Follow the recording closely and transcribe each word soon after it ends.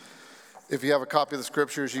If you have a copy of the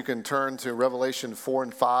scriptures, you can turn to Revelation 4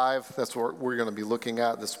 and 5. That's what we're going to be looking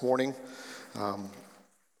at this morning. I'm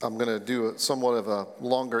going to do somewhat of a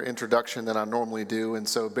longer introduction than I normally do, and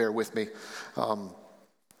so bear with me.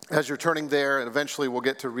 As you're turning there, and eventually we'll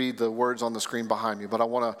get to read the words on the screen behind me, but I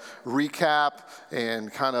want to recap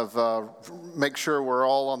and kind of make sure we're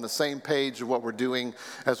all on the same page of what we're doing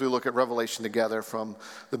as we look at Revelation together from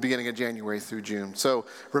the beginning of January through June. So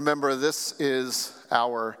remember, this is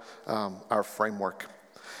our framework.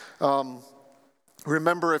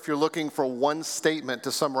 Remember, if you're looking for one statement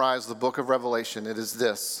to summarize the book of Revelation, it is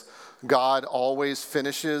this: God always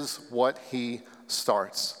finishes what he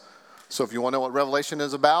starts. So if you want to know what Revelation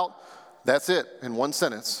is about, that's it in one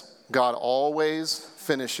sentence. God always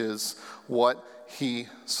finishes what he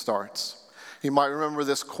starts. You might remember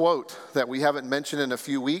this quote that we haven't mentioned in a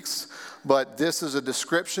few weeks, but this is a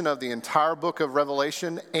description of the entire book of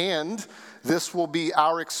Revelation, and this will be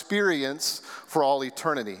our experience for all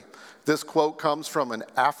eternity. This quote comes from an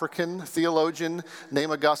African theologian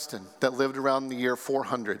named Augustine that lived around the year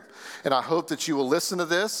 400. And I hope that you will listen to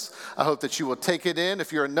this. I hope that you will take it in.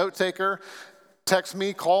 If you're a note taker, text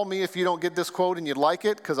me, call me if you don't get this quote and you'd like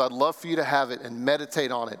it, because I'd love for you to have it and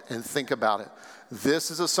meditate on it and think about it. This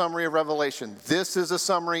is a summary of Revelation. This is a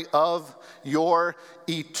summary of your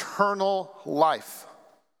eternal life.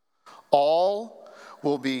 All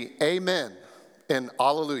will be amen and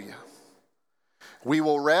alleluia. We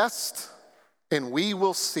will rest and we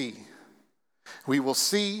will see. We will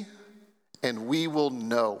see and we will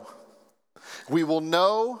know. We will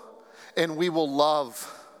know and we will love.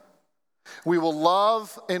 We will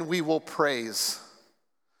love and we will praise.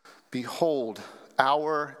 Behold,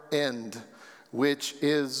 our end, which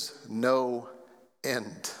is no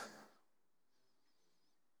end.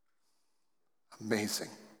 Amazing.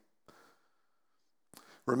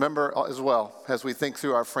 Remember as well, as we think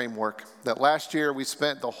through our framework, that last year we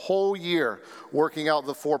spent the whole year working out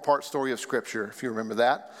the four-part story of Scripture, if you remember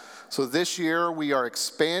that. So this year we are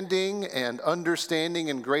expanding and understanding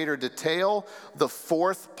in greater detail the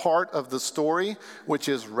fourth part of the story, which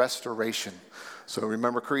is restoration. So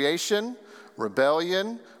remember creation,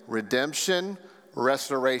 rebellion, redemption,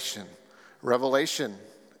 restoration. Revelation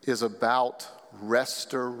is about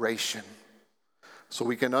restoration. So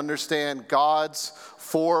we can understand God's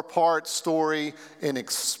four-part story in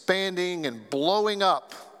expanding and blowing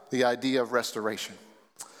up the idea of restoration.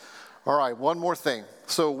 All right, one more thing.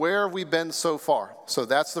 So where have we been so far? So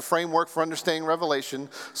that's the framework for understanding Revelation.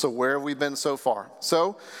 So where have we been so far?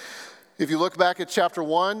 So if you look back at chapter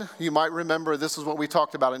 1, you might remember this is what we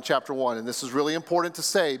talked about in chapter 1. And this is really important to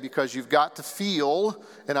say because you've got to feel,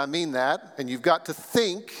 and I mean that, and you've got to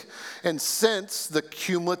think and sense the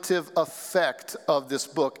cumulative effect of this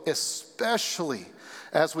book, especially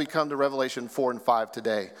as we come to Revelation 4 and 5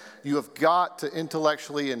 today. You have got to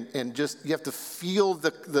intellectually and just, you have to feel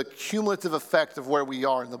the cumulative effect of where we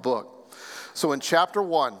are in the book. So in chapter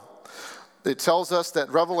 1, it tells us that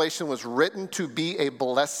Revelation was written to be a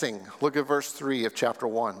blessing. Look at verse 3 of chapter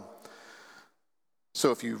 1. So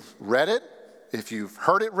if you've read it, if you've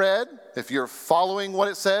heard it read, if you're following what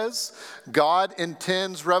it says, God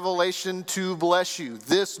intends Revelation to bless you.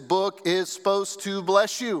 This book is supposed to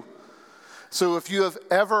bless you. So if you have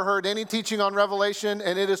ever heard any teaching on Revelation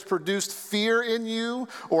and it has produced fear in you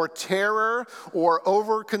or terror or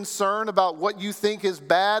over concern about what you think is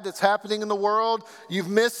bad that's happening in the world, you've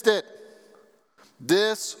missed it.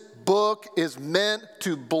 This book is meant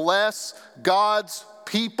to bless God's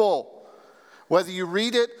people. Whether you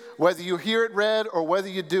read it, whether you hear it read, or whether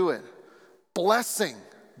you do it. Blessing.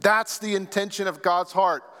 That's the intention of God's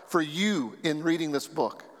heart for you in reading this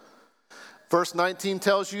book. Verse 19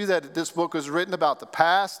 tells you that this book was written about the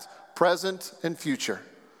past, present, and future.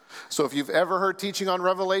 So if you've ever heard teaching on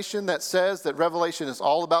Revelation that says that Revelation is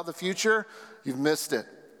all about the future, you've missed it.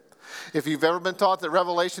 If you've ever been taught that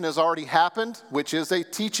Revelation has already happened, which is a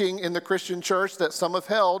teaching in the Christian church that some have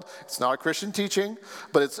held, it's not a Christian teaching,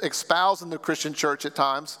 but it's espoused in the Christian church at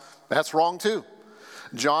times, that's wrong too.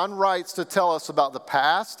 John writes to tell us about the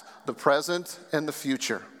past, the present, and the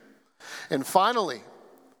future. And finally,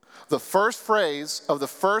 the first phrase of the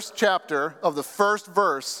first chapter of the first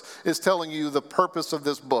verse is telling you the purpose of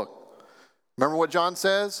this book. Remember what John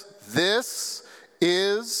says? This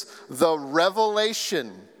is the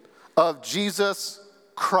revelation of Jesus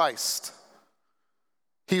Christ.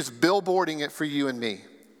 He's billboarding it for you and me.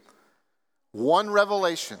 One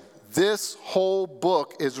revelation. This whole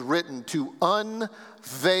book is written to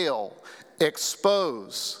unveil,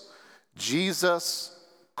 expose Jesus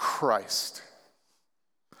Christ.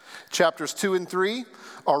 Chapters 2 and 3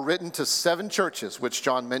 are written to 7 churches, which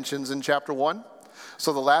John mentions in chapter 1.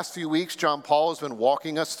 So the last few weeks, John Paul has been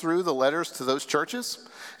walking us through the letters to those churches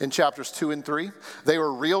in chapters 2 and 3. They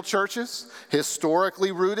were real churches,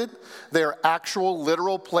 historically rooted. They are actual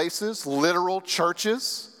literal places, literal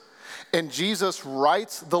churches. And Jesus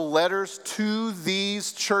writes the letters to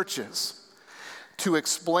these churches to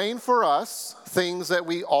explain for us things that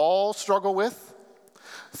we all struggle with,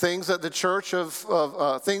 things that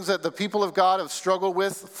things that the people of God have struggled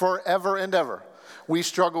with forever and ever. We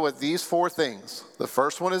struggle with these four things. The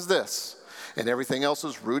first one is this, and everything else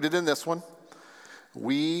is rooted in this one.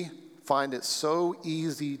 We find it so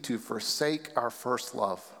easy to forsake our first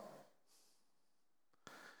love.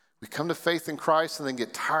 We come to faith in Christ and then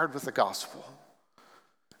get tired with the gospel.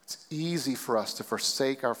 It's easy for us to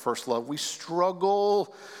forsake our first love. We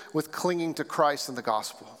struggle with clinging to Christ and the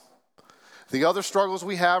gospel. The other struggles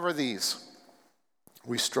we have are these.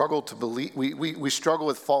 We struggle to believe. We struggle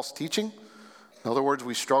with false teaching. In other words,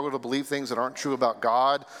 we struggle to believe things that aren't true about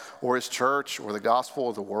God or his church or the gospel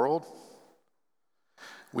of the world.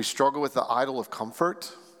 We struggle with the idol of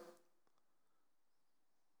comfort.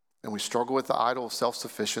 And we struggle with the idol of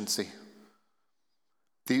self-sufficiency.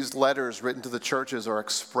 These letters written to the churches are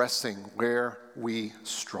expressing where we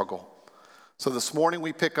struggle. So this morning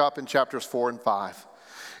we pick up in chapters 4 and 5.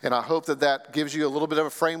 And I hope that gives you a little bit of a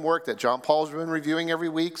framework that John Paul's been reviewing every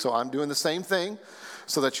week. So I'm doing the same thing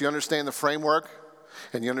so that you understand the framework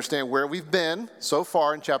and you understand where we've been so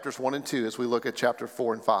far in chapters 1 and 2 as we look at chapter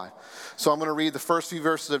 4 and 5. So I'm going to read the first few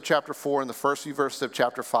verses of chapter 4 and the first few verses of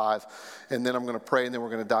chapter 5, and then I'm going to pray, and then we're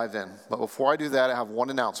going to dive in. But before I do that, I have one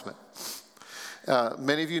announcement.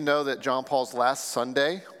 Many of you know that John Paul's last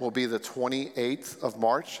Sunday will be the 28th of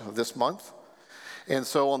March of this month. And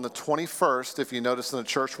so on the 21st, if you notice in the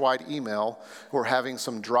church-wide email, we're having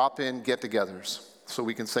some drop-in get-togethers so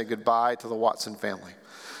we can say goodbye to the Watson family.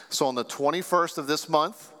 So on the 21st of this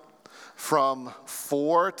month, from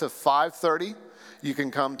 4 to 5:30, you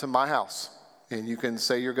can come to my house. And you can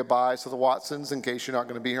say your goodbyes to the Watsons in case you're not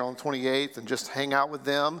going to be here on the 28th and just hang out with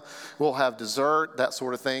them. We'll have dessert, that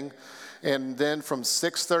sort of thing. And then from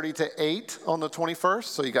 6:30 to 8 on the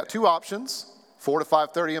 21st, so you got two options, 4 to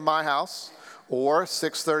 5:30 in my house or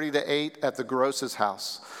 6:30 to 8 at the Gross's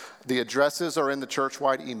house. The addresses are in the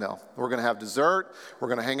church-wide email. We're going to have dessert. We're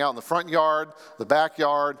going to hang out in the front yard, the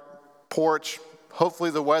backyard, porch.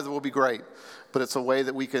 Hopefully the weather will be great, but it's a way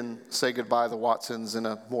that we can say goodbye to the Watsons in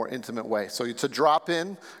a more intimate way. So to drop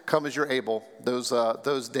in, come as you're able. Those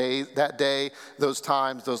days, that day, those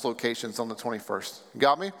times, those locations on the 21st. You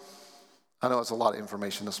got me? I know it's a lot of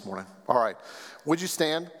information this morning. All right. Would you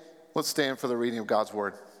stand? Let's stand for the reading of God's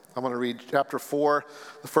word. I'm going to read chapter 4,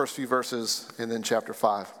 the first few verses, and then chapter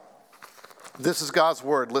 5. This is God's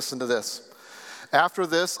word. Listen to this. After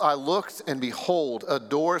this, I looked, and behold, a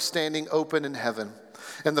door standing open in heaven.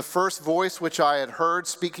 And the first voice which I had heard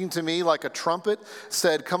speaking to me like a trumpet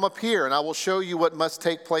said, "Come up here, and I will show you what must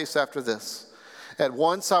take place after this." At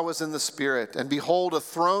once I was in the Spirit, and behold, a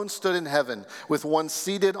throne stood in heaven, with one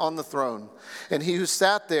seated on the throne. And he who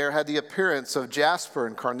sat there had the appearance of jasper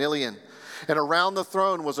and carnelian. And around the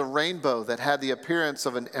throne was a rainbow that had the appearance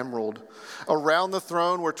of an emerald. Around the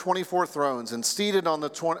throne were 24 thrones, and seated on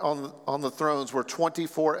the thrones were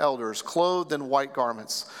 24 elders, clothed in white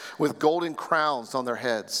garments, with golden crowns on their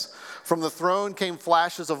heads. From the throne came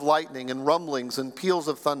flashes of lightning and rumblings and peals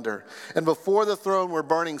of thunder. And before the throne were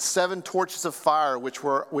burning 7 torches of fire, which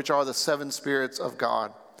are the 7 spirits of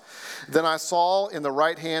God. Then I saw in the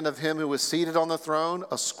right hand of him who was seated on the throne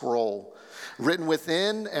a scroll, written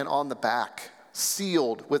within and on the back,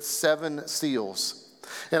 sealed with 7 seals.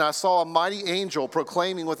 And I saw a mighty angel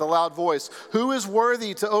proclaiming with a loud voice, "Who is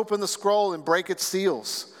worthy to open the scroll and break its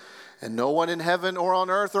seals?" And no one in heaven or on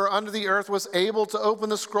earth or under the earth was able to open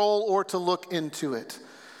the scroll or to look into it.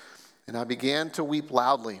 And I began to weep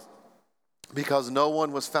loudly, because no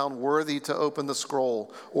one was found worthy to open the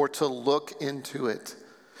scroll or to look into it.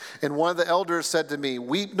 And one of the elders said to me,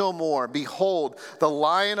 "Weep no more. Behold, the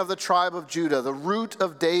Lion of the tribe of Judah, the Root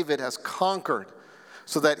of David, has conquered,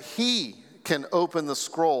 so that he can open the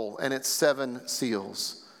scroll and its 7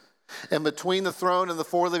 seals." And between the throne and the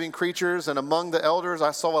 4 living creatures and among the elders, I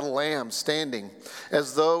saw a lamb standing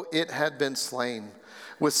as though it had been slain,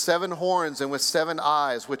 with 7 horns and with 7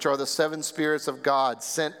 eyes, which are the 7 spirits of God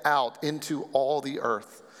sent out into all the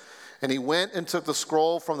earth. And he went and took the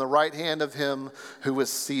scroll from the right hand of him who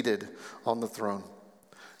was seated on the throne.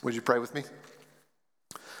 Would you pray with me?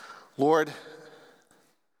 Lord,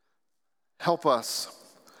 help us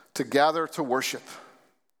to gather to worship.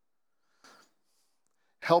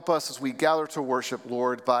 Help us as we gather to worship,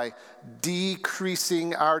 Lord, by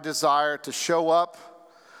decreasing our desire to show up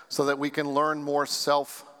so that we can learn more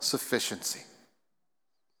self-sufficiency.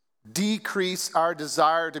 decrease our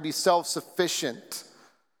desire to be self-sufficient,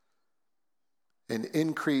 and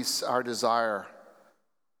increase our desire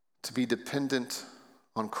to be dependent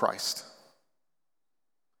on Christ.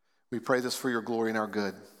 We pray this for your glory and our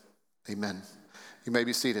good. Amen. You may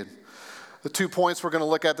be seated. The 2 points we're going to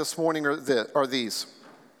look at this morning are these.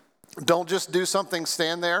 Don't just do something,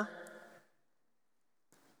 stand there.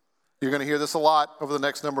 You're going to hear this a lot over the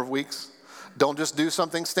next number of weeks. Don't just do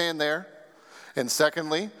something, stand there. And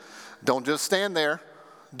secondly, don't just stand there,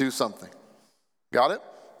 do something. Got it?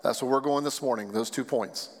 That's where we're going this morning, those 2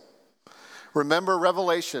 points. Remember,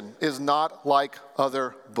 Revelation is not like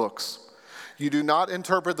other books. You do not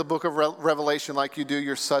interpret the book of Revelation like you do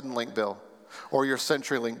your Suddenlink bill or your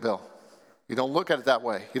CenturyLink bill. You don't look at it that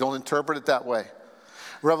way. You don't interpret it that way.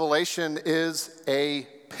 Revelation is a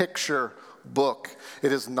picture book.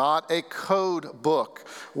 It is not a code book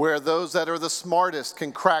where those that are the smartest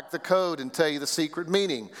can crack the code and tell you the secret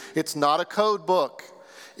meaning. It's not a code book.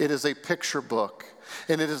 It is a picture book.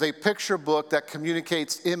 And it is a picture book that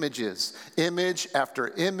communicates images, image after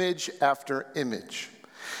image after image.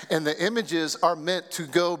 And the images are meant to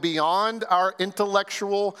go beyond our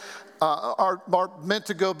intellectual, are meant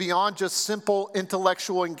to go beyond just simple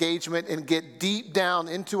intellectual engagement and get deep down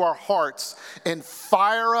into our hearts and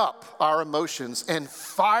fire up our emotions and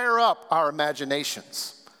fire up our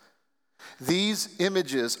imaginations. These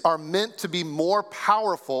images are meant to be more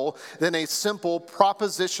powerful than a simple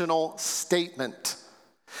propositional statement.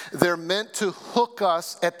 They're meant to hook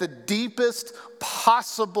us at the deepest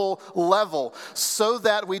possible level so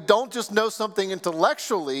that we don't just know something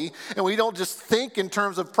intellectually and we don't just think in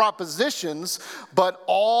terms of propositions, but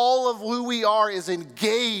all of who we are is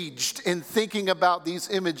engaged in thinking about these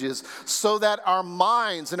images so that our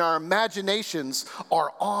minds and our imaginations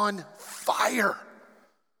are on fire.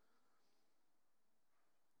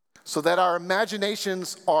 So that our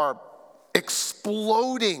imaginations are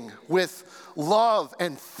exploding with love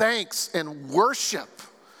and thanks and worship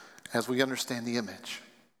as we understand the image.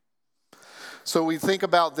 So we think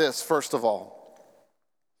about this, first of all.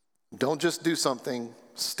 Don't just do something,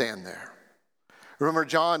 stand there. Remember,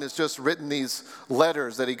 John has just written these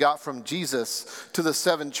letters that he got from Jesus to the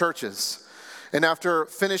 7 churches. And after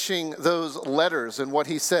finishing those letters and what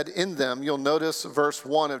he said in them, you'll notice verse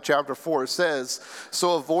 1 of chapter 4 says,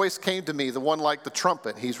 "So a voice came to me, the one like the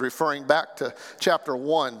trumpet." He's referring back to chapter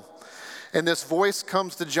 1. And this voice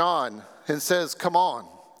comes to John and says, "Come on."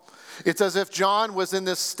 It's as if John was in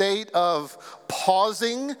this state of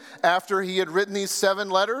pausing after he had written these 7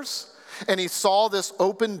 letters, and he saw this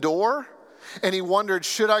open door, and he wondered,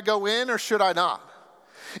 should I go in or should I not?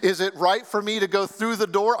 Is it right for me to go through the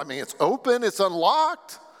door? I mean, it's open, it's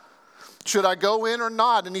unlocked. Should I go in or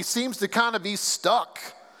not? And he seems to kind of be stuck.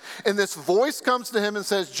 And this voice comes to him and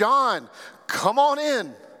says, "John, come on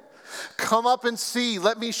in. Come up and see.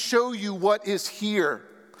 Let me show you what is here."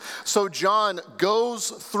 So John goes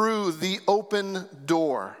through the open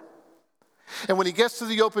door. And when he gets to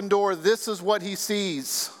the open door, this is what he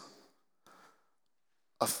sees: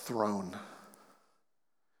 a throne.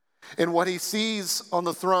 And what he sees on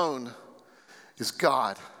the throne is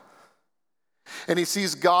God. And he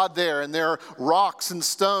sees God there, and there are rocks and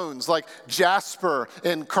stones like jasper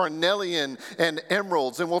and carnelian and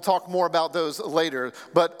emeralds, and we'll talk more about those later.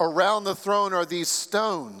 But around the throne are these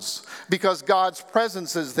stones because God's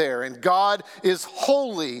presence is there, and God is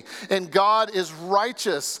holy, and God is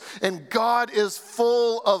righteous, and God is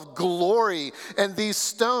full of glory. And these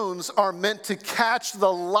stones are meant to catch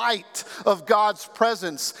the light of God's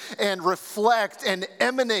presence and reflect and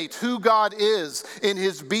emanate who God is in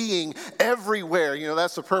his being everywhere. You know,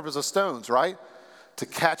 that's the purpose of stones, right? To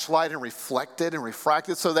catch light and reflect it and refract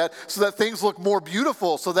it so that things look more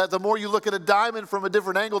beautiful, so that the more you look at a diamond from a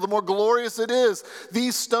different angle, the more glorious it is.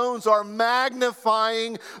 These stones are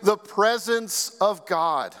magnifying the presence of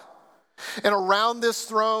God. And around this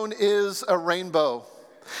throne is a rainbow,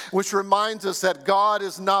 which reminds us that God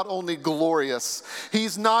is not only glorious,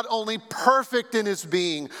 he's not only perfect in his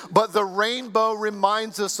being, but the rainbow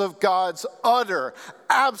reminds us of God's utter,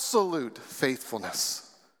 absolute faithfulness.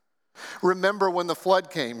 Remember when the flood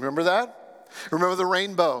came, remember that? Remember the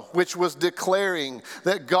rainbow, which was declaring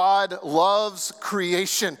that God loves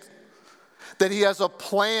creation, that he has a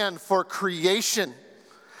plan for creation,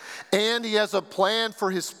 and he has a plan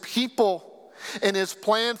for his people. And his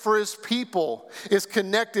plan for his people is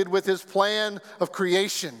connected with his plan of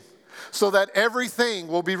creation so that everything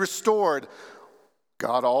will be restored.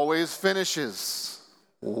 God always finishes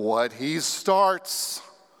what he starts.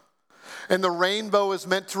 And the rainbow is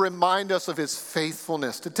meant to remind us of his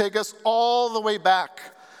faithfulness, to take us all the way back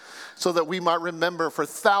so that we might remember for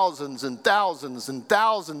thousands and thousands and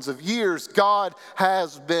thousands of years, God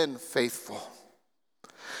has been faithful.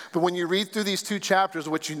 But when you read through these two chapters,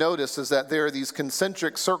 what you notice is that there are these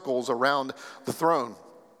concentric circles around the throne.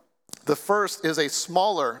 The first is a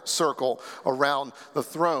smaller circle around the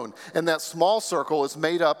throne, and that small circle is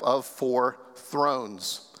made up of 4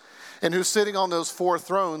 thrones. And who's sitting on those 4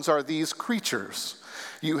 thrones are these creatures.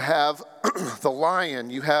 You have the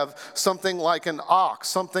lion, you have something like an ox,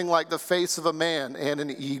 something like the face of a man, and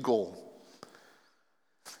an eagle.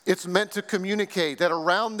 It's meant to communicate that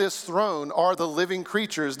around this throne are the living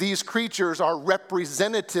creatures. These creatures are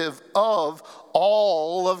representative of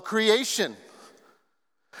all of creation,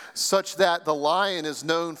 such that the lion is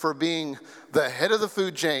known for being the head of the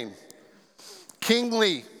food chain,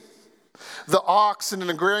 kingly. The ox in an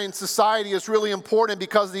agrarian society is really important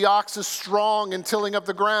because the ox is strong in tilling up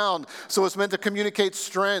the ground, so it's meant to communicate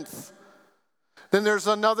strength. Then there's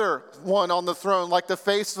another one on the throne, like the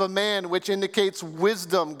face of a man, which indicates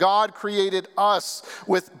wisdom. God created us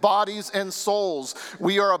with bodies and souls.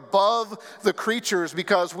 We are above the creatures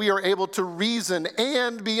because we are able to reason,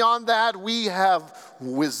 and beyond that, we have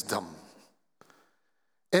wisdom.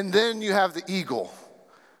 And then you have the eagle,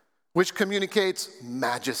 which communicates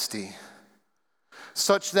majesty,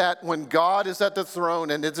 such that when God is at the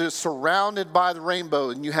throne and it is surrounded by the rainbow,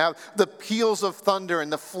 and you have the peals of thunder and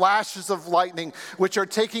the flashes of lightning, which are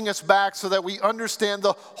taking us back so that we understand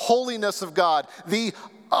the holiness of God, the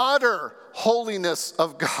utter holiness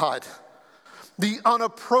of God, the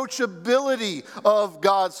unapproachability of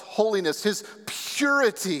God's holiness, his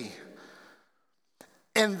purity.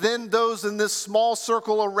 And then those in this small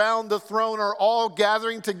circle around the throne are all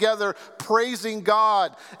gathering together, praising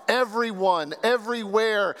God. Everyone,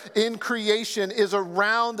 everywhere in creation is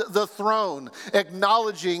around the throne,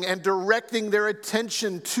 acknowledging and directing their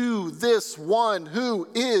attention to this one who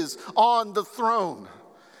is on the throne.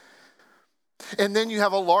 And then you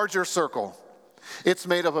have a larger circle. It's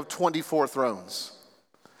made up of 24 thrones.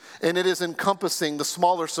 And it is encompassing the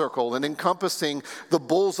smaller circle and encompassing the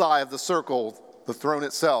bullseye of the circle, the throne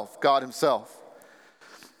itself, God himself.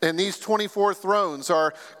 And these 24 thrones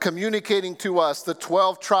are communicating to us the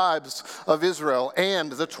 12 tribes of Israel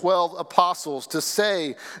and the 12 apostles to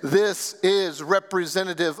say this is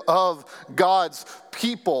representative of God's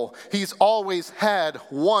people. He's always had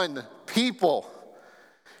one people.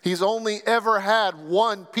 He's only ever had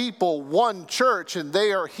one people, one church, and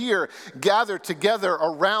they are here gathered together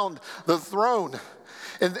around the throne.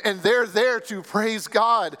 And they're there to praise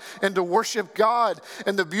God and to worship God.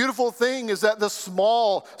 And the beautiful thing is that the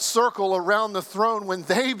small circle around the throne, when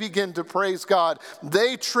they begin to praise God,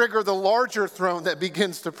 they trigger the larger throne that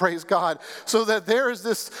begins to praise God. So that there is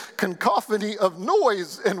this cacophony of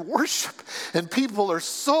noise and worship. And people are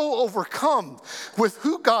so overcome with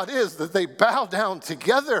who God is that they bow down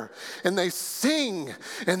together and they sing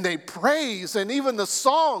and they praise. And even the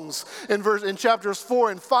songs in chapters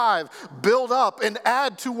 4 and 5 build up and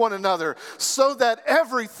add to one another, so that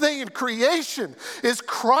everything in creation is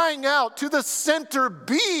crying out to the center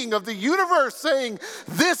being of the universe, saying,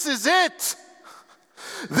 this is it.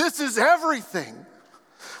 This is everything.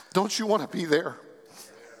 Don't you want to be there?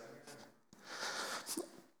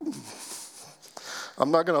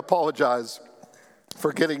 I'm not going to apologize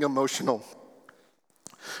for getting emotional,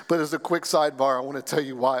 but as a quick sidebar, I want to tell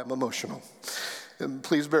you why I'm emotional. And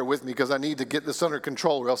please bear with me because I need to get this under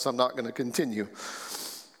control or else I'm not going to continue.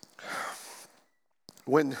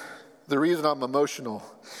 The reason I'm emotional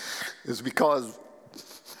is because,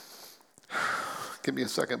 give me a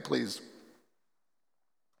second, please.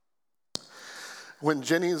 When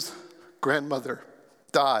Jenny's grandmother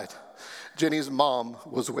died, Jenny's mom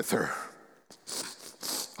was with her,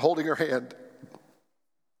 holding her hand.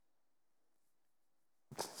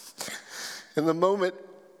 In the moment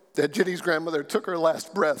that Jenny's grandmother took her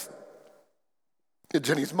last breath,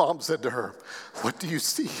 Jenny's mom said to her, "What do you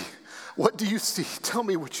see? What do you see? Tell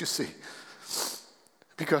me what you see."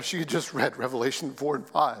 Because she had just read Revelation 4 and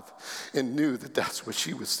 5 and knew that that's what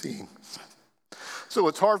she was seeing. So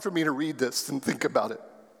it's hard for me to read this and think about it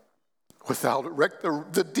without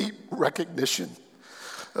the deep recognition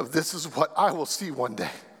of this is what I will see one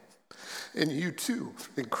day. And you too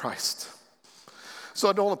in Christ. So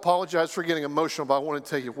I don't apologize for getting emotional, but I want to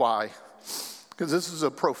tell you why. Because this is a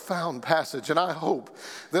profound passage, and I hope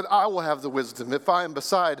that I will have the wisdom, if I am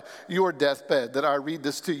beside your deathbed, that I read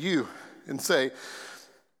this to you and say,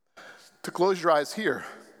 to close your eyes here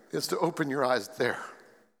is to open your eyes there.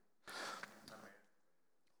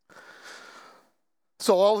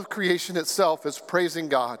 So all of creation itself is praising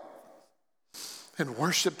God and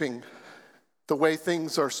worshiping the way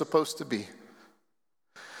things are supposed to be.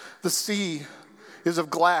 The sea is of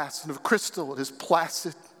glass and of crystal. It is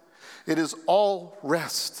placid. It is all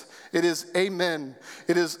rest. It is amen.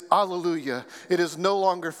 It is alleluia. It is no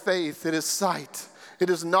longer faith. It is sight. It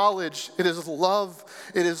is knowledge. It is love.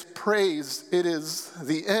 It is praise. It is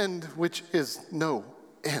the end, which is no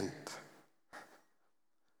end.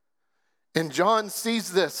 And John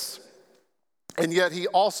sees this, and yet he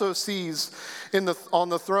also sees on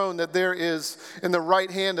the throne that there is, in the right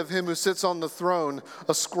hand of him who sits on the throne,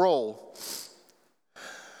 a scroll.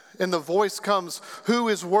 And the voice comes, "Who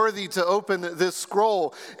is worthy to open this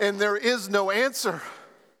scroll?" And there is no answer.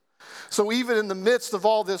 So even in the midst of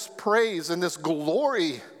all this praise and this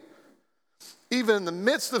glory, even in the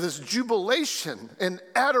midst of this jubilation and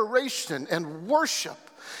adoration and worship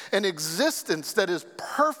and existence that is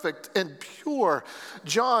perfect and pure,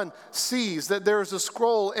 John sees that there is a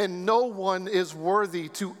scroll and no one is worthy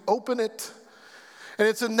to open it. And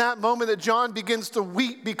it's in that moment that John begins to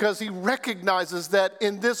weep because he recognizes that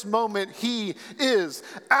in this moment he is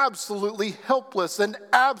absolutely helpless and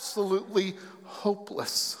absolutely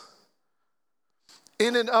hopeless.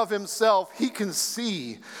 In and of himself, he can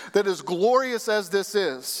see that as glorious as this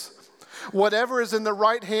is, whatever is in the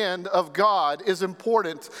right hand of God is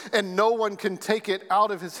important and no one can take it out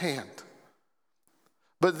of his hand.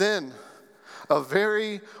 But then a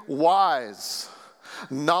very wise,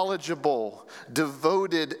 knowledgeable,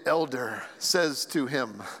 devoted elder says to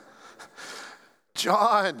him,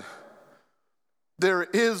 "John, there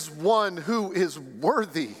is one who is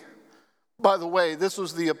worthy." By the way, this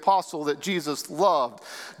was the apostle that Jesus loved.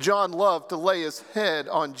 John loved to lay his head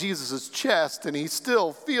on Jesus' chest, and he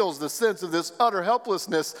still feels the sense of this utter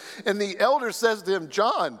helplessness. And the elder says to him,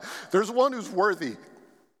 "John, there's one who's worthy."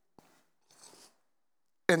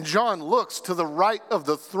 And John looks to the right of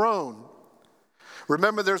the throne.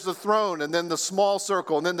 Remember, there's the throne and then the small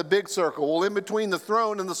circle and then the big circle. Well, in between the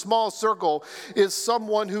throne and the small circle is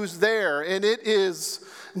someone who's there, and it is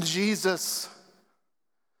Jesus.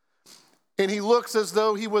 And he looks as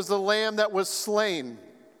though he was the lamb that was slain.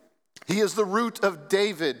 He is the root of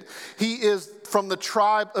David. He is from the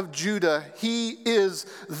tribe of Judah. He is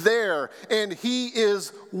there, and he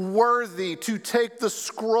is worthy to take the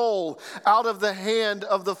scroll out of the hand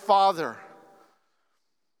of the Father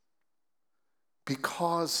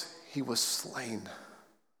because he was slain.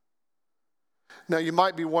 Now, you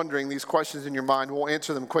might be wondering these questions in your mind. We'll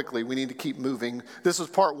answer them quickly. We need to keep moving. This is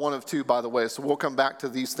part 1 of 2, by the way, so we'll come back to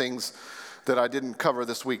these things that I didn't cover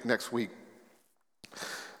this week, next week.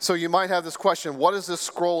 So you might have this question, what is this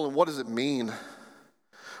scroll and what does it mean?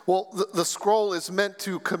 Well, the scroll is meant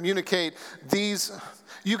to communicate these.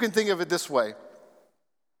 You can think of it this way.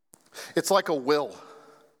 It's like a will.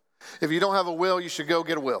 If you don't have a will, you should go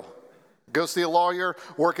get a will. Go see a lawyer,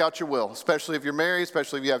 work out your will, especially if you're married,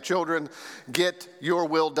 especially if you have children. Get your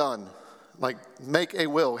will done. Like, make a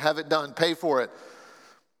will, have it done, pay for it.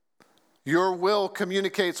 Your will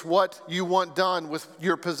communicates what you want done with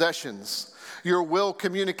your possessions. Your will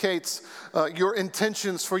communicates your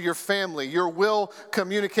intentions for your family. Your will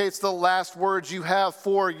communicates the last words you have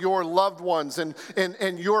for your loved ones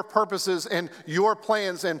and your purposes and your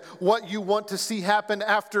plans and what you want to see happen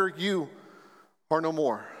after you are no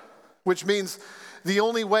more. Which means the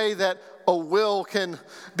only way that a will can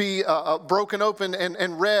be broken open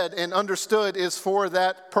and read and understood is for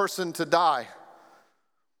that person to die.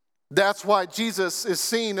 That's why Jesus is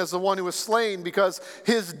seen as the one who was slain, because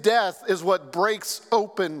his death is what breaks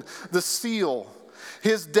open the seal.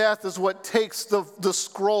 His death is what takes the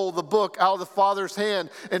scroll, the book, out of the Father's hand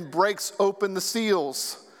and breaks open the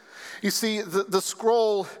seals. You see, the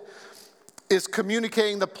scroll is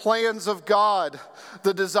communicating the plans of God,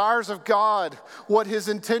 the desires of God, what his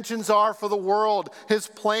intentions are for the world, his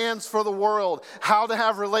plans for the world, how to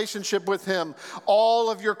have relationship with him. All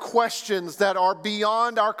of your questions that are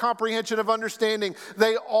beyond our comprehension of understanding,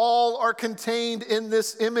 they all are contained in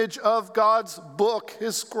this image of God's book,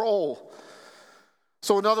 his scroll.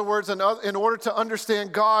 So in other words, in order to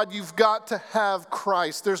understand God, you've got to have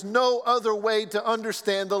Christ. There's no other way to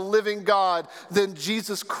understand the living God than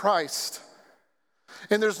Jesus Christ.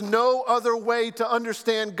 And there's no other way to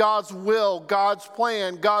understand God's will, God's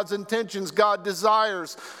plan, God's intentions, God's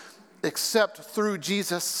desires, except through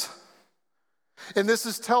Jesus. And this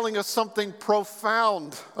is telling us something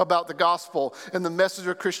profound about the gospel and the message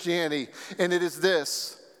of Christianity. And it is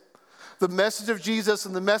this: the message of Jesus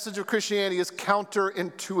and the message of Christianity is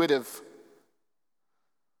counterintuitive.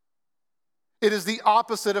 It is the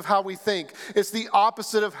opposite of how we think. It's the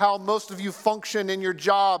opposite of how most of you function in your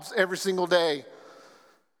jobs every single day.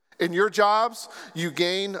 In your jobs, you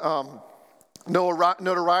gain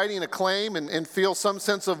notoriety and acclaim and feel some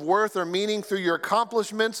sense of worth or meaning through your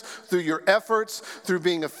accomplishments, through your efforts, through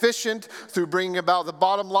being efficient, through bringing about the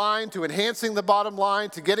bottom line, to enhancing the bottom line,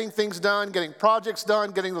 to getting things done, getting projects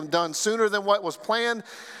done, getting them done sooner than what was planned,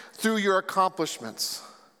 through your accomplishments.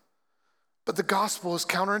 But the gospel is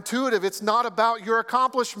counterintuitive. It's not about your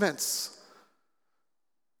accomplishments.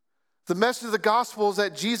 The message of the gospel is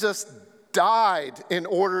that Jesus died in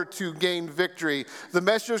order to gain victory. The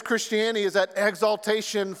message of Christianity is that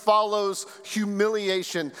exaltation follows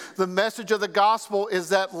humiliation. The message of the gospel is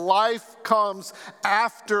that life comes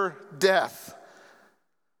after death.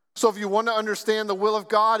 So if you want to understand the will of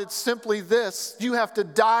God, it's simply this: you have to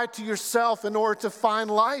die to yourself in order to find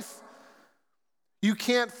life. You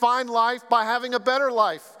can't find life by having a better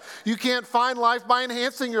life. You can't find life by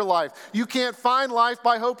enhancing your life. You can't find life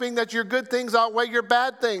by hoping that your good things outweigh your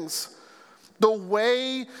bad things. The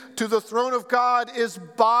way to the throne of God is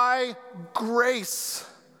by grace.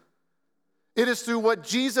 It is through what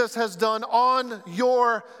Jesus has done on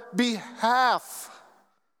your behalf.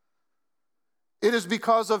 It is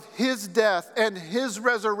because of his death and his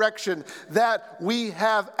resurrection that we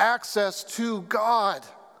have access to God.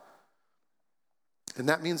 And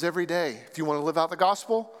that means every day, if you want to live out the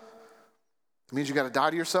gospel, it means you got to die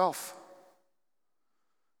to yourself.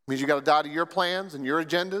 It means you got to die to your plans and your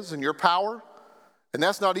agendas and your power. And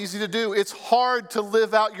that's not easy to do. It's hard to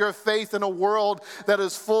live out your faith in a world that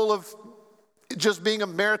is full of just being a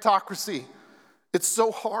meritocracy. It's so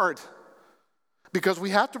hard because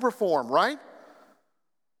we have to perform, right?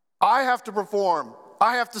 I have to perform.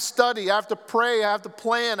 I have to study, I have to pray, I have to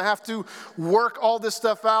plan, I have to work all this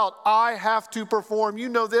stuff out. I have to perform. You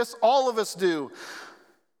know this, all of us do.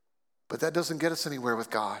 But that doesn't get us anywhere with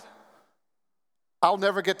God. I'll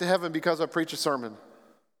never get to heaven because I preach a sermon.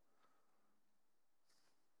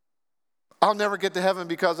 I'll never get to heaven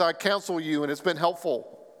because I counsel you and it's been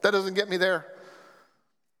helpful. That doesn't get me there.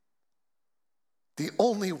 The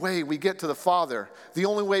only way we get to the Father, the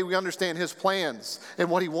only way we understand his plans and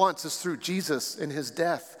what he wants is through Jesus and his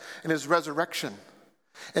death and his resurrection.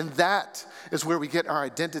 And that is where we get our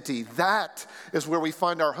identity. That is where we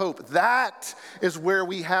find our hope. That is where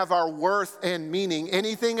we have our worth and meaning.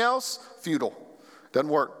 Anything else, futile. Doesn't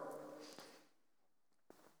work.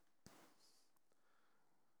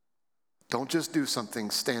 Don't just do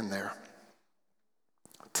something, stand there.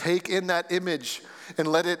 Take in that image and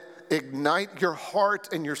let it ignite your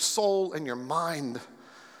heart and your soul and your mind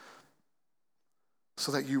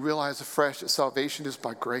so that you realize afresh that salvation is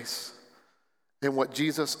by grace and what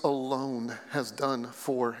Jesus alone has done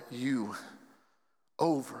for you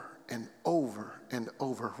over and over and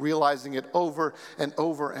over, realizing it over and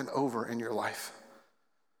over and over in your life.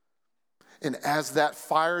 And as that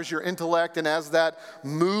fires your intellect and as that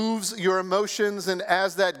moves your emotions and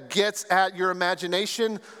as that gets at your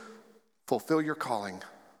imagination, fulfill your calling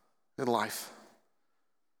in life.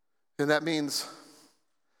 And that means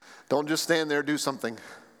don't just stand there, do something.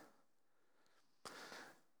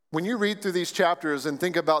 When you read through these chapters and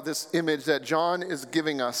think about this image that John is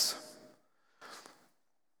giving us,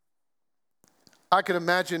 I could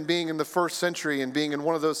imagine being in the first century and being in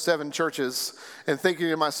one of those 7 churches and thinking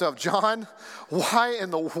to myself, John, why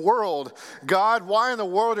in the world, God, why in the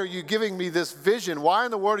world are you giving me this vision? Why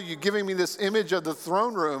in the world are you giving me this image of the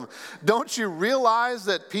throne room? Don't you realize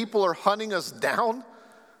that people are hunting us down?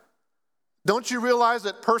 Don't you realize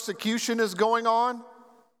that persecution is going on?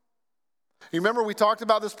 You remember we talked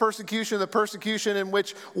about this persecution, the persecution in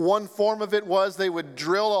which one form of it was they would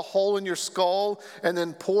drill a hole in your skull and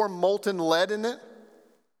then pour molten lead in it?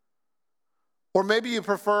 Or maybe you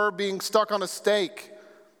prefer being stuck on a stake,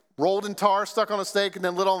 rolled in tar, stuck on a stake, and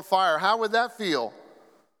then lit on fire. How would that feel?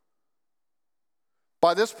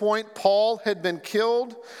 By this point, Paul had been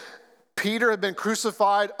killed. Peter had been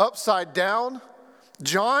crucified upside down.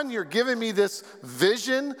 John, you're giving me this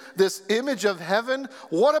vision, this image of heaven.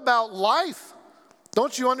 What about life?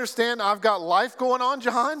 Don't you understand I've got life going on,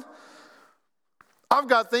 John? I've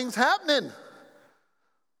got things happening.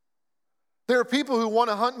 There are people who want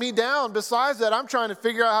to hunt me down. Besides that, I'm trying to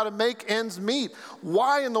figure out how to make ends meet.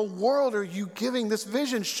 Why in the world are you giving this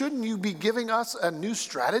vision? Shouldn't you be giving us a new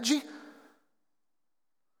strategy?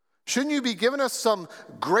 Shouldn't you be giving us some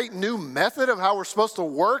great new method of how we're supposed to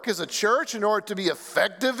work as a church in order to be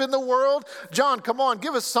effective in the world? John, come on,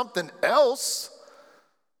 give us something else.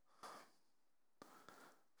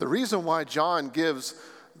 The reason why John gives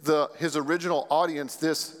his original audience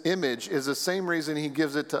this image is the same reason he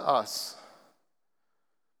gives it to us.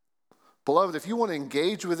 Beloved, if you want to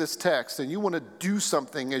engage with this text and you want to do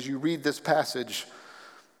something as you read this passage,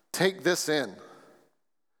 take this in.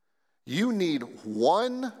 You need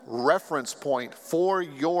one reference point for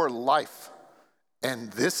your life,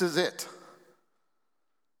 and this is it.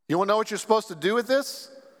 You want to know what you're supposed to do with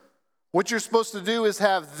this? What you're supposed to do is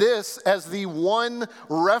have this as the one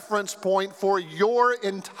reference point for your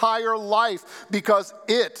entire life, because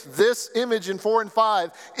this image in 4 and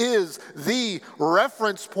 5, is the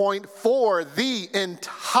reference point for the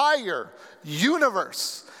entire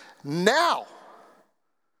universe. Now,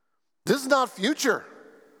 this is not future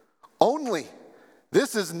only.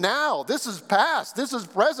 This is now. This is past. This is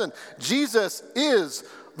present. Jesus is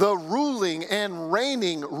the ruling and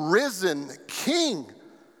reigning risen King.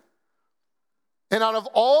 And out of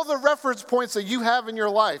all the reference points that you have in your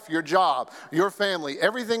life, your job, your family,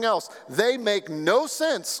 everything else, they make no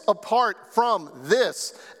sense apart from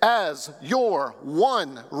this as your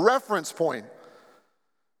one reference point.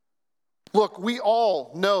 Look, we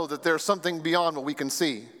all know that there's something beyond what we can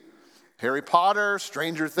see. Harry Potter,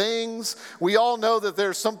 Stranger Things, we all know that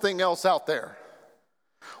there's something else out there.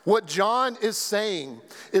 What John is saying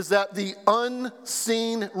is that the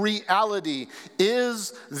unseen reality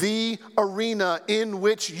is the arena in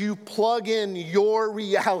which you plug in your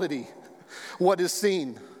reality, what is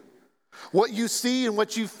seen. What you see and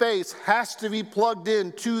what you face has to be plugged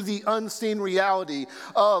into the unseen reality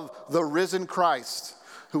of the risen Christ,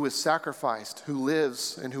 who is sacrificed, who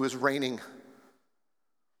lives, and who is reigning.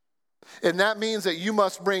 And that means that you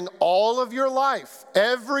must bring all of your life,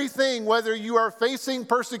 everything, whether you are facing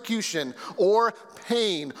persecution or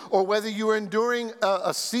pain, or whether you are enduring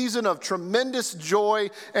a season of tremendous joy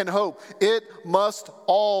and hope, it must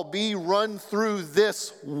all be run through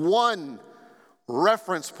this one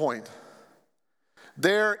reference point.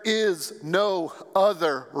 There is no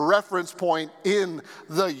other reference point in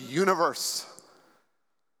the universe.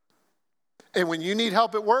 And when you need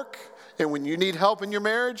help at work, and when you need help in your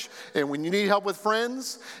marriage, and when you need help with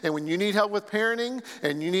friends, and when you need help with parenting,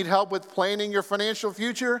 and you need help with planning your financial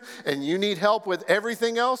future, and you need help with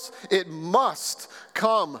everything else, it must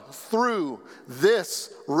come through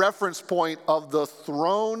this reference point of the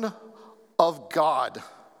throne of God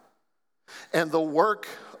and the work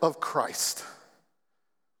of Christ.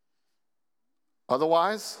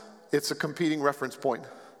 Otherwise, it's a competing reference point.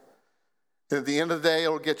 And at the end of the day,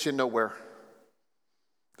 it'll get you nowhere.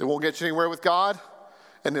 It won't get you anywhere with God,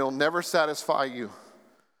 and it'll never satisfy you.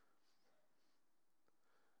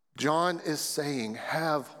 John is saying,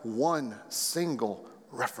 have one single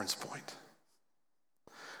reference point.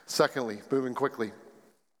 Secondly, moving quickly,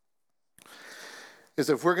 is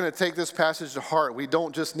if we're going to take this passage to heart, we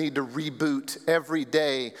don't just need to reboot every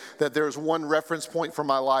day that there's one reference point for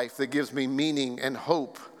my life that gives me meaning and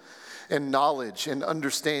hope and knowledge and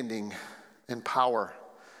understanding and power.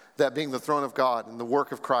 That being the throne of God and the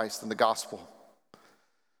work of Christ and the gospel.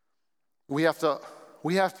 We have to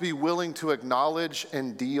be willing to acknowledge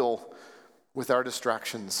and deal with our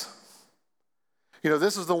distractions. You know,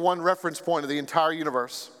 this is the one reference point of the entire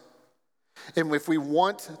universe. And if we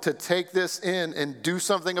want to take this in and do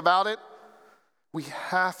something about it, we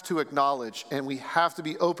have to acknowledge, and we have to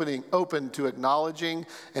be open to acknowledging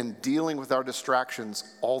and dealing with our distractions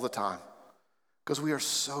all the time. Because we are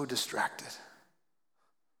so distracted.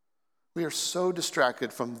 We are so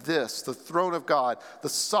distracted from this, the throne of God, the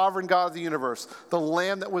sovereign God of the universe, the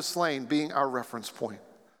Lamb that was slain being our reference point.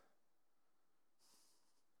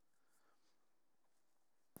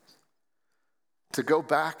 To go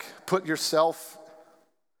back, put yourself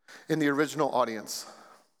in the original audience.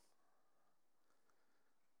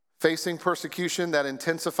 Facing persecution that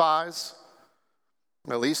intensifies,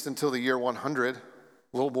 at least until the year 100,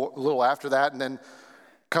 a little after that, and then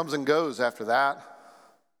comes and goes after that.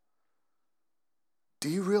 Do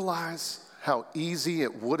you realize how easy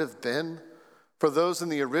it would have been for those in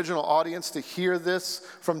the original audience to hear this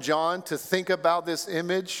from John, to think about this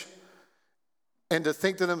image, and to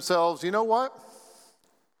think to themselves, you know what?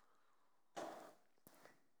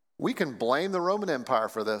 We can blame the Roman Empire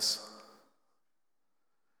for this.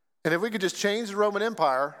 And if we could just change the Roman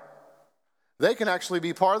Empire, they can actually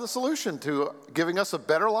be part of the solution to giving us a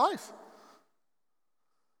better life.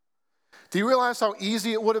 Do you realize how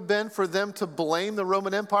easy it would have been for them to blame the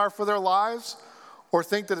Roman Empire for their lives, or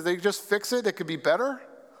think that if they just fix it, it could be better?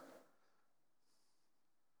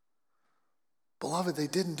 Beloved, they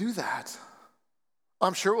didn't do that.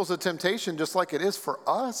 I'm sure it was a temptation just like it is for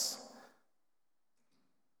us.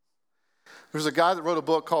 There's a guy that wrote a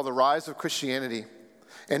book called The Rise of Christianity.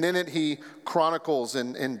 And in it, he chronicles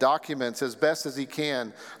and documents as best as he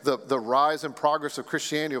can the rise and progress of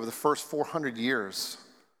Christianity over the first 400 years.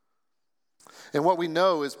 And what we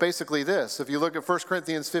know is basically this. If you look at 1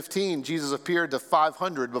 Corinthians 15, Jesus appeared to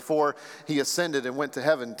 500 before he ascended and went to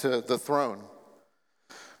heaven to the throne.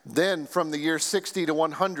 Then from the year 60 to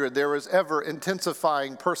 100, there was ever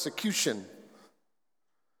intensifying persecution.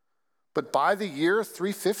 But by the year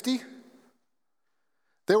 350,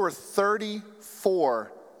 there were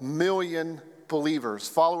 34 million believers,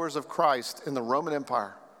 followers of Christ in the Roman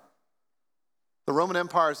Empire. The Roman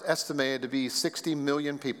Empire is estimated to be 60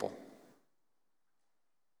 million people.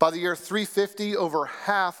 By the year 350, over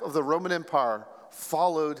half of the Roman Empire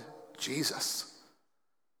followed Jesus.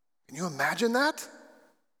 Can you imagine that?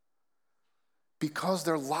 Because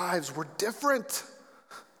their lives were different.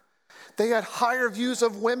 They had higher views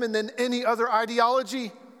of women than any other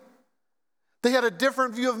ideology. They had a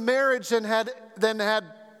different view of marriage than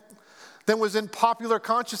was in popular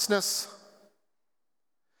consciousness.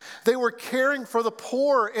 They were caring for the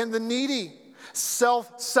poor and the needy,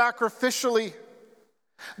 self-sacrificially.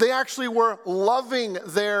 They actually were loving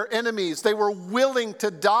their enemies. They were willing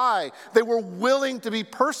to die. They were willing to be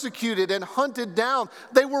persecuted and hunted down.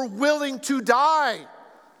 They were willing to die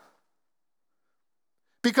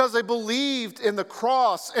because they believed in the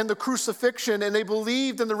cross and the crucifixion, and they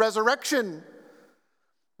believed in the resurrection.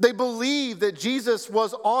 They believed that Jesus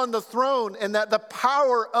was on the throne and that the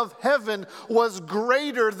power of heaven was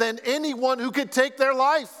greater than anyone who could take their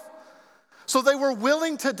life. So they were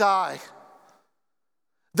willing to die.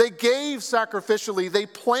 They gave sacrificially. They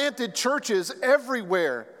planted churches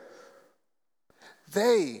everywhere.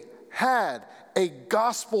 They had a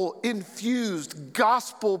gospel-infused,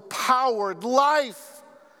 gospel-powered life.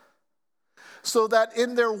 So that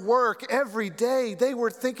in their work every day, they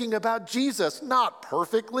were thinking about Jesus, not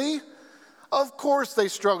perfectly. Of course they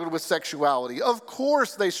struggled with sexuality. Of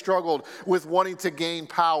course they struggled with wanting to gain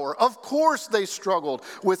power. Of course they struggled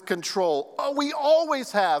with control. Oh, we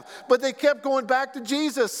always have, but they kept going back to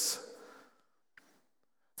Jesus.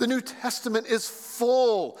 The New Testament is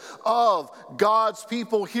full of God's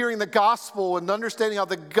people hearing the gospel and understanding how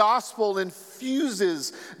the gospel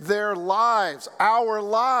infuses their lives, our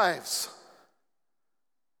lives.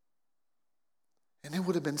 And it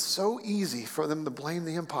would have been so easy for them to blame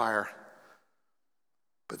the empire.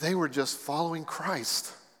 But they were just following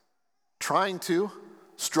Christ,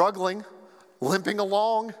 struggling, limping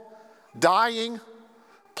along, dying,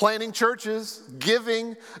 planting churches,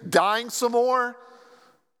 giving, dying some more,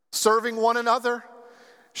 serving one another,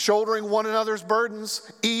 shouldering one another's burdens,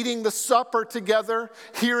 eating the supper together,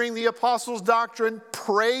 hearing the apostles' doctrine,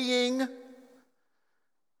 praying.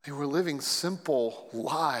 They were living simple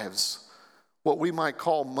lives, what we might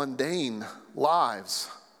call mundane lives,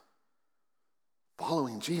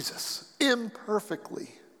 following Jesus imperfectly.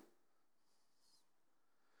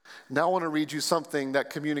 Now I want to read you something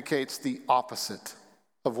that communicates the opposite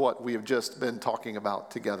of what we have just been talking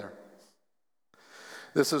about together.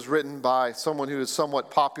 This is written by someone who is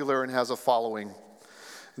somewhat popular and has a following.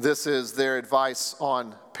 This is their advice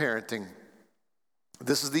on parenting.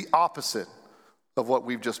 This is the opposite of what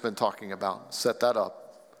we've just been talking about. Set that up.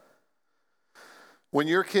 When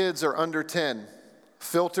your kids are under 10,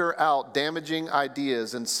 filter out damaging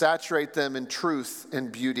ideas and saturate them in truth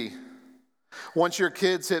and beauty. Once your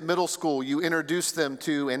kids hit middle school, you introduce them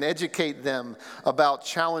to and educate them about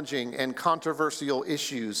challenging and controversial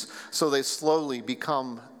issues so they slowly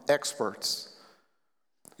become experts.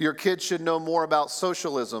 Your kids should know more about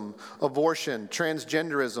socialism, abortion,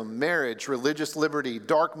 transgenderism, marriage, religious liberty,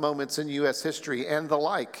 dark moments in U.S. history, and the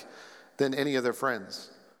like than any of their friends.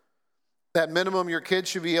 At minimum, your kids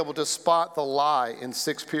should be able to spot the lie in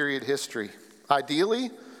 6-period history. Ideally,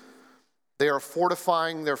 they are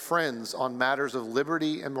fortifying their friends on matters of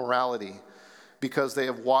liberty and morality because they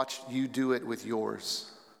have watched you do it with yours.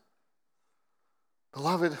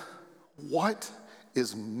 Beloved, what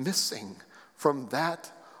is missing from that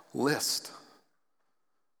list?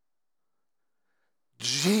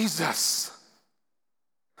 Jesus.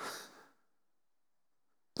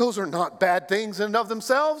 Those are not bad things in and of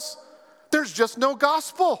themselves. There's just no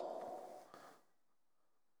gospel.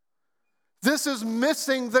 This is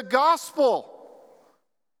missing the gospel.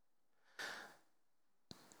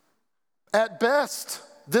 At best,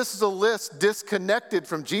 this is a list disconnected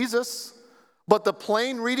from Jesus, but the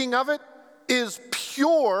plain reading of it is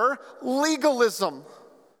pure legalism.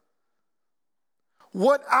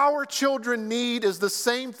 What our children need is the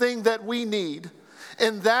same thing that we need,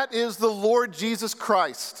 and that is the Lord Jesus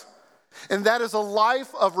Christ. And that is a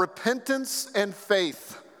life of repentance and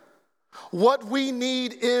faith. What we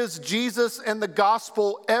need is Jesus and the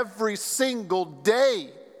gospel every single day.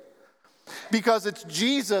 Because it's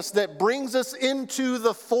Jesus that brings us into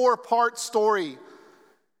the 4-part story.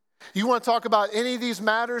 You want to talk about any of these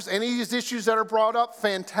matters, any of these issues that are brought up?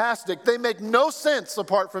 Fantastic. They make no sense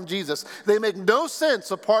apart from Jesus. They make no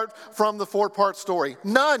sense apart from the four-part story.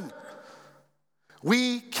 None.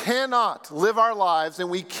 We cannot live our lives and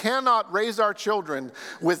we cannot raise our children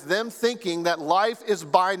with them thinking that life is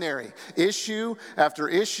binary. Issue after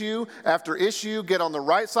issue after issue. Get on the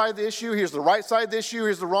right side of the issue. Here's the right side of the issue.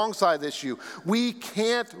 Here's the wrong side of the issue. We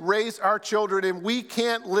can't raise our children and we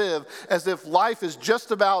can't live as if life is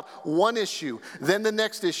just about one issue, then the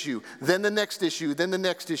next issue, then the next issue, then the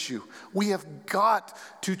next issue. We have got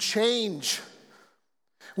to change.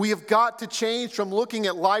 We have got to change from looking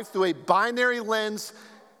at life through a binary lens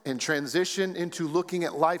and transition into looking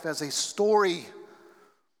at life as a story.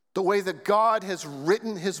 The way that God has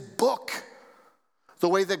written his book. The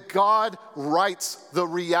way that God writes the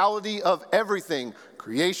reality of everything.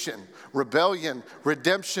 Creation, rebellion,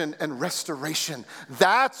 redemption, and restoration.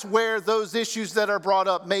 That's where those issues that are brought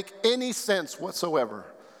up make any sense whatsoever.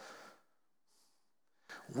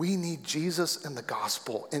 We need Jesus and the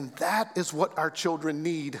gospel, and that is what our children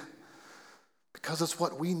need because it's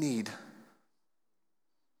what we need.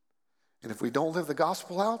 And if we don't live the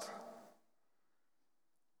gospel out,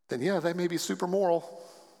 then yeah, they may be super moral.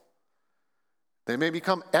 They may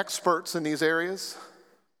become experts in these areas.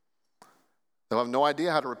 They'll have no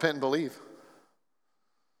idea how to repent and believe.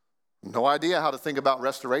 No idea how to think about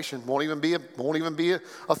restoration. Won't even be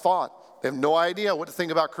a thought. They have no idea what to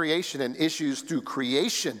think about creation and issues through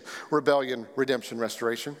creation, rebellion, redemption,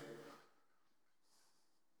 restoration.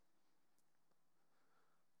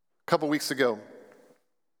 A couple weeks ago,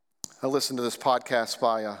 I listened to this podcast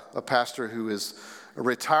by a pastor who is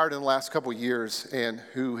retired in the last couple years and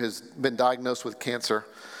who has been diagnosed with cancer.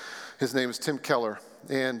 His name is Tim Keller.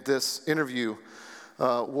 And this interview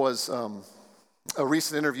was a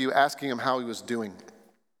recent interview asking him how he was doing.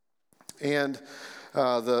 And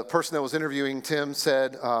the person that was interviewing Tim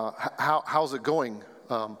said, how's it going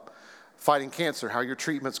fighting cancer? How are your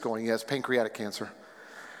treatment's going? He has pancreatic cancer.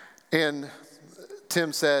 And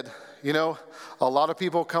Tim said, a lot of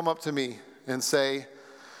people come up to me and say,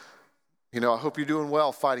 I hope you're doing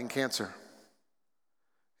well fighting cancer.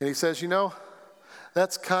 And he says,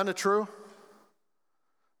 that's kind of true,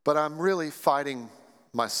 but I'm really fighting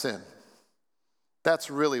my sin. That's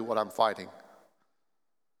really what I'm fighting.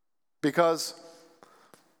 Because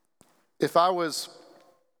if I was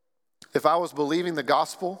believing the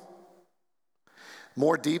gospel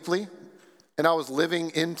more deeply, and I was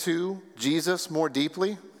living into Jesus more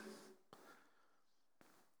deeply,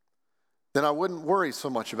 then I wouldn't worry so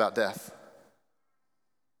much about death.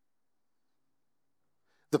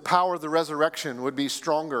 The power of the resurrection would be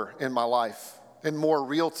stronger in my life and more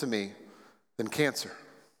real to me than cancer.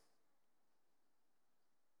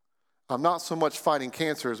 I'm not so much fighting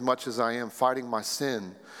cancer as much as I am fighting my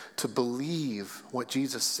sin to believe what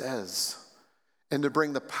Jesus says and to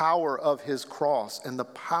bring the power of his cross and the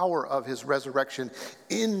power of his resurrection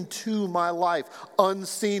into my life,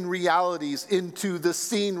 unseen realities into the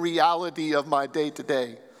seen reality of my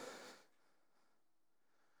day-to-day.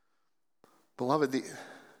 Beloved,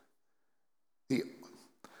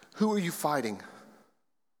 who are you fighting?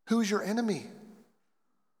 Who's your enemy?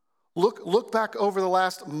 Look back over the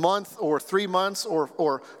last month or 3 months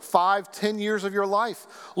or 5, 10 years of your life.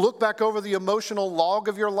 Look back over the emotional log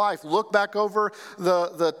of your life. Look back over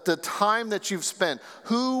the time that you've spent.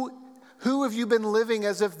 Who have you been living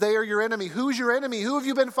as if they are your enemy? Who's your enemy? Who have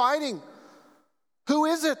you been fighting? Who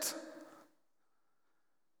is it?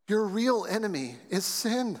 Your real enemy is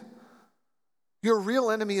sin. Your real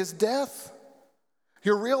enemy is death.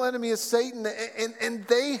 Your real enemy is Satan, and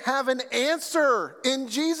they have an answer in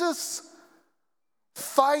Jesus.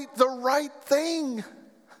 Fight the right thing.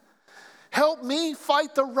 Help me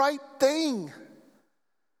fight the right thing.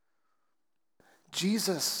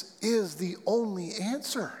 Jesus is the only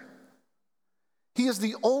answer. He is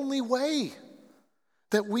the only way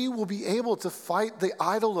that we will be able to fight the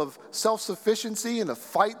idol of self-sufficiency and to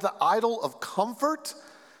fight the idol of comfort.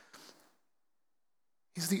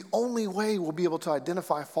 He's the only way we'll be able to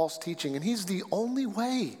identify false teaching, and he's the only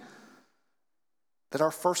way that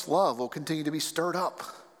our first love will continue to be stirred up.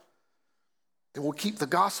 And we'll keep the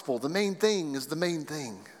gospel. The main thing is the main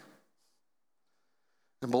thing.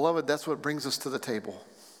 And beloved, that's what brings us to the table.